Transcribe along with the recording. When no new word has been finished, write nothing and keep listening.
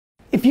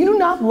If you do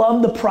not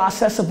love the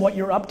process of what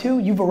you're up to,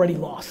 you've already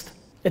lost.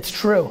 It's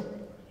true.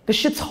 This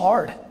shit's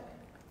hard.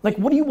 Like,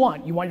 what do you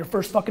want? You want your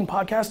first fucking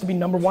podcast to be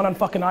 #1 on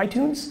fucking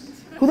iTunes?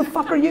 Who the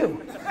fuck are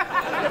you?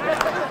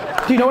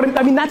 Do you know what I mean?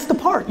 I mean, that's the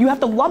part. You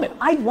have to love it.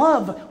 I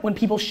love when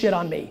people shit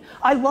on me.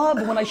 I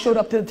love when I showed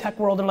up to the tech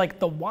world and like,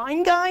 the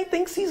wine guy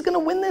thinks he's gonna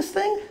win this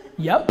thing?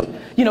 Yep.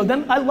 You know,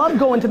 then I love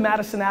going to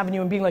Madison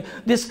Avenue and being like,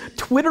 this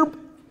Twitter,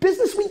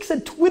 Business Week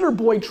said Twitter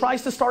boy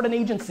tries to start an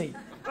agency.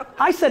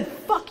 I said,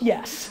 fuck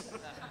yes.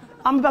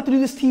 I'm about to do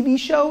this TV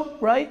show,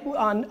 right,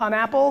 on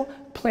Apple,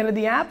 Planet of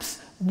the Apps.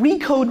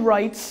 Recode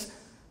writes,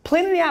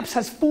 Planet of the Apps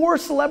has 4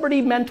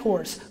 celebrity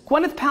mentors,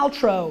 Gwyneth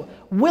Paltrow,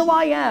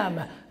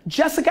 will.i.am,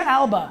 Jessica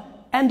Alba,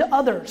 and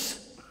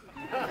others.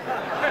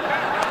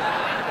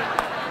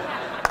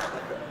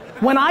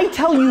 When I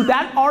tell you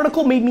that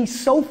article made me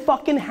so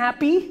fucking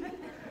happy,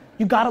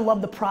 you gotta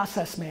love the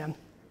process, man.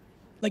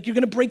 Like, you're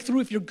gonna break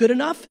through if you're good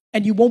enough,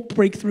 and you won't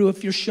break through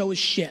if your show is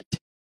shit.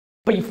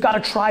 But you've gotta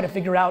try to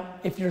figure out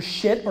if you're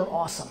shit or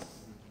awesome.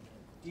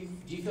 Do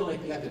you feel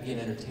like you have to be an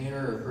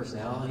entertainer or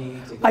personality?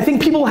 I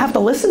think people have to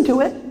listen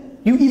to it.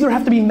 You either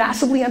have to be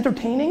massively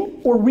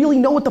entertaining or really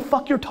know what the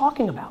fuck you're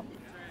talking about.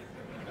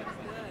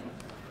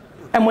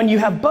 And when you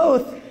have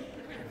both,